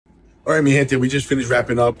All right, mi gente, we just finished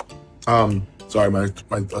wrapping up. Sorry, my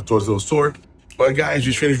throat's a little sore. But guys,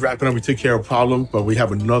 we finished wrapping up. We took care of a problem, but we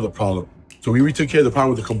have another problem. So we took care of the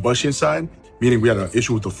problem with the combustion side, meaning we had an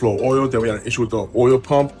issue with the flow oil, then we had an issue with the oil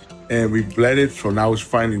pump, and we bled it. So now it's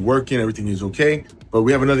finally working. Everything is okay. But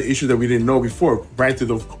we have another issue that we didn't know before. Granted,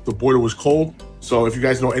 the boiler was cold. So if you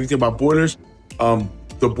guys know anything about boilers,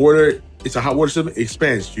 the boiler, it's a hot water system, it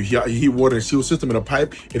expands. You heat water in a seal system in a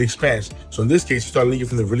pipe, it expands. So in this case, it started leaking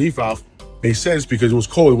from the relief valve. Makes sense because it was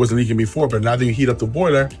cold, it wasn't leaking before, but now that you heat up the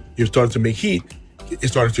boiler, you're starting to make heat. It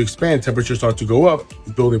started to expand, temperature started to go up,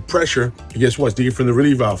 it's building pressure, and guess what? It's leaking from the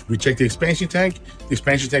relief valve. We checked the expansion tank. The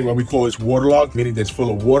expansion tank, what we call is waterlogged, meaning that's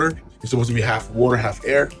full of water. It's supposed to be half water, half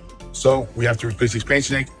air. So we have to replace the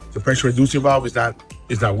expansion tank. The pressure reducing valve is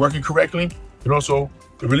not working correctly. And also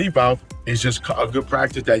the relief valve is just a good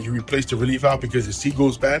practice that you replace the relief valve because the seal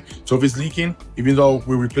goes bad. So if it's leaking, even though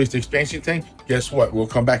we replace the expansion tank, guess what? We'll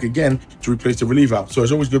come back again to replace the relief valve. So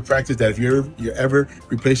it's always good practice that if you're ever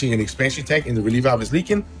replacing an expansion tank and the relief valve is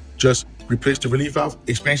leaking, just replace the relief valve,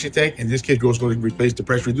 expansion tank. In this case, goes going to replace the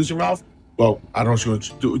pressure reducing valve. Well, I don't know if you're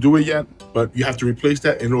going to do it yet, but you have to replace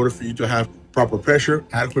that in order for you to have proper pressure,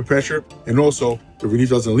 adequate pressure, and also the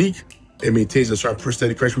relief doesn't leak. It maintains a certain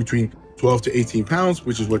steady pressure between 12 to 18 pounds,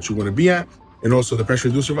 which is what you want to be at. And also the pressure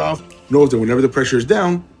reducer valve knows that whenever the pressure is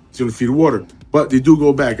down, it's going to feed water. But they do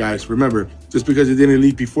go bad, guys. Remember, just because it didn't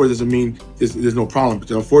leak before doesn't mean there's no problem.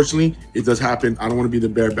 But unfortunately, it does happen. I don't want to be the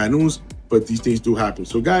bearer of bad news, but these things do happen.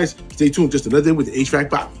 So guys, stay tuned. Just another day with the HVAC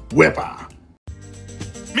Papi. Wepa.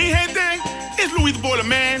 Mi gente, it's Louis the Boiler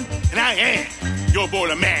Man, and I am your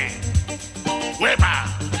Boiler Man. Wepa.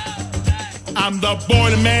 I'm the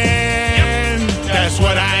Boiler Man. That's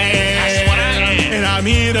what I am. And I'm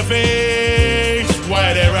here to fix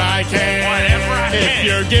whatever I can. If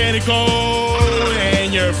you're getting cold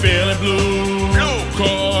and you're feeling blue,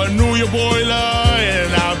 call New York Boiler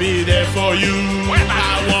and I'll be there for you.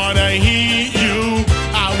 I wanna heat you,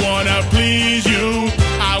 I wanna please you,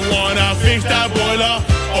 I wanna fix that boiler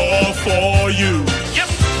all for you.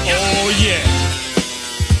 Oh yeah.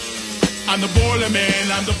 I'm the Boiler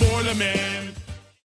Man, I'm the Boiler Man.